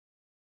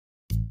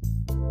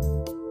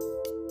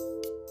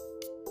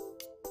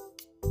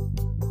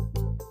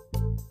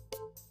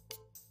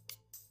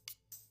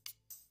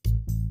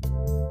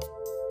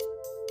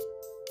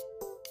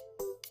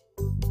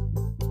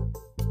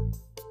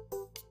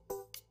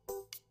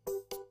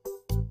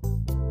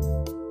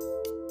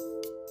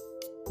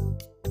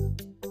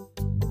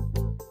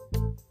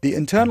The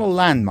internal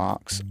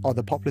landmarks are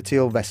the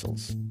popliteal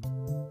vessels.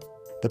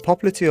 The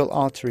popliteal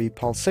artery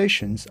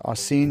pulsations are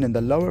seen in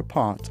the lower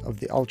part of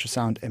the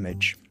ultrasound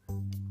image.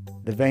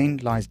 The vein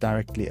lies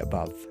directly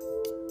above.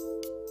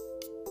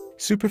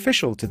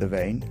 Superficial to the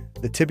vein,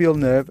 the tibial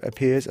nerve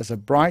appears as a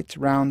bright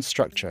round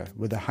structure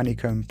with a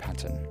honeycomb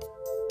pattern.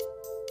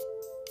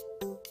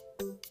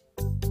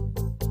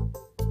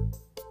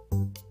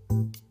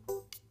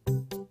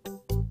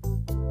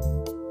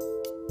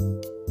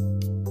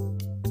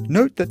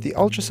 Note that the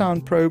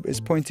ultrasound probe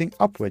is pointing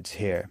upwards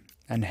here,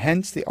 and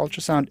hence the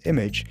ultrasound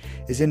image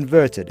is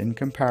inverted in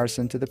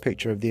comparison to the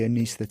picture of the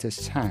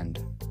anaesthetist's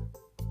hand.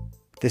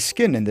 The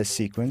skin in this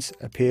sequence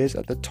appears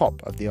at the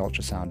top of the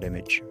ultrasound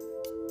image.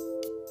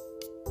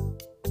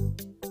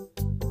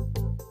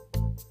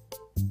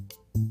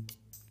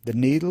 The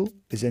needle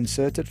is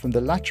inserted from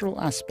the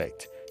lateral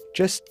aspect,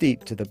 just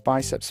deep to the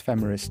biceps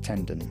femoris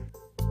tendon.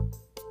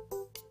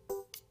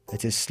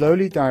 It is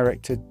slowly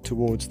directed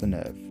towards the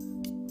nerve.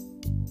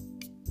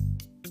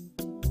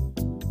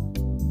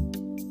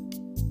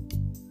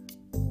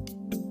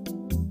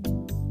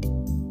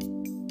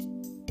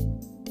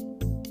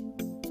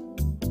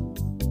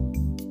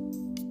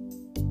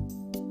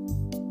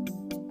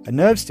 A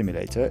nerve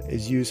stimulator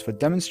is used for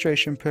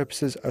demonstration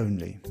purposes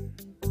only.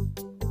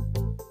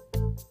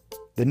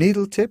 The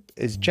needle tip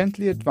is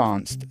gently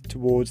advanced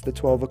towards the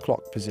 12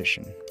 o'clock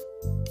position.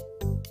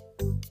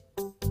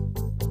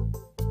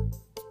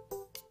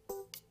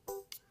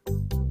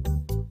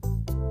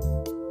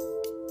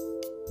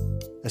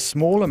 A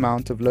small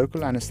amount of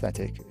local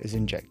anesthetic is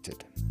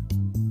injected.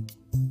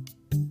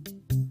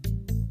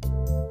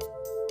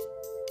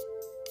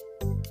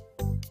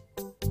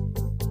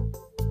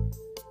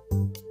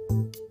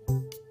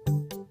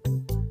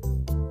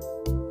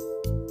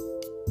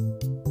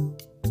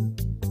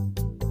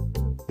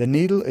 The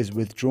needle is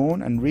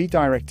withdrawn and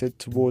redirected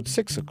towards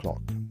 6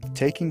 o'clock,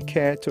 taking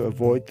care to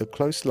avoid the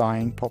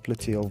close-lying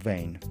popliteal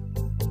vein.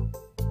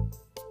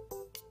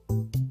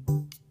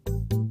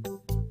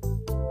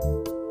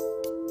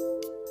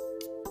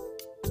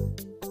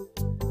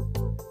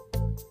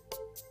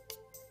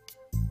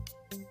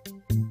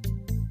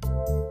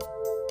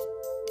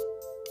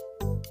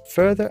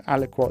 Further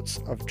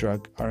aliquots of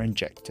drug are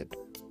injected.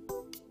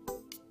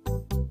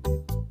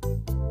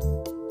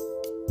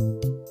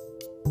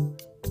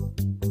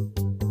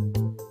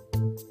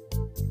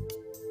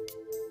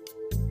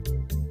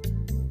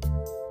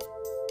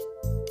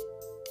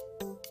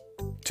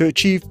 To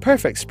achieve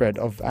perfect spread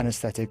of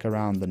anesthetic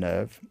around the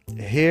nerve,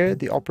 here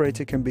the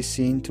operator can be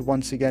seen to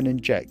once again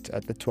inject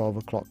at the 12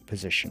 o'clock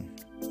position.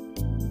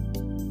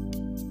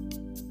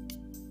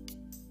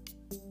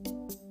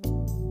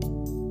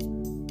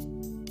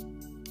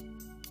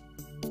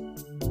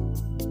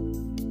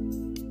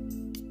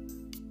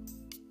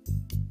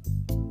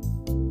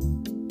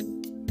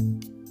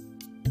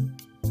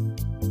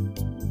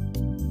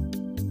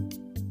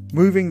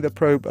 Moving the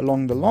probe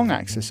along the long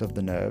axis of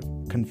the nerve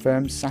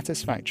confirms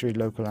satisfactory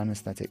local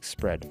anesthetic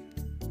spread.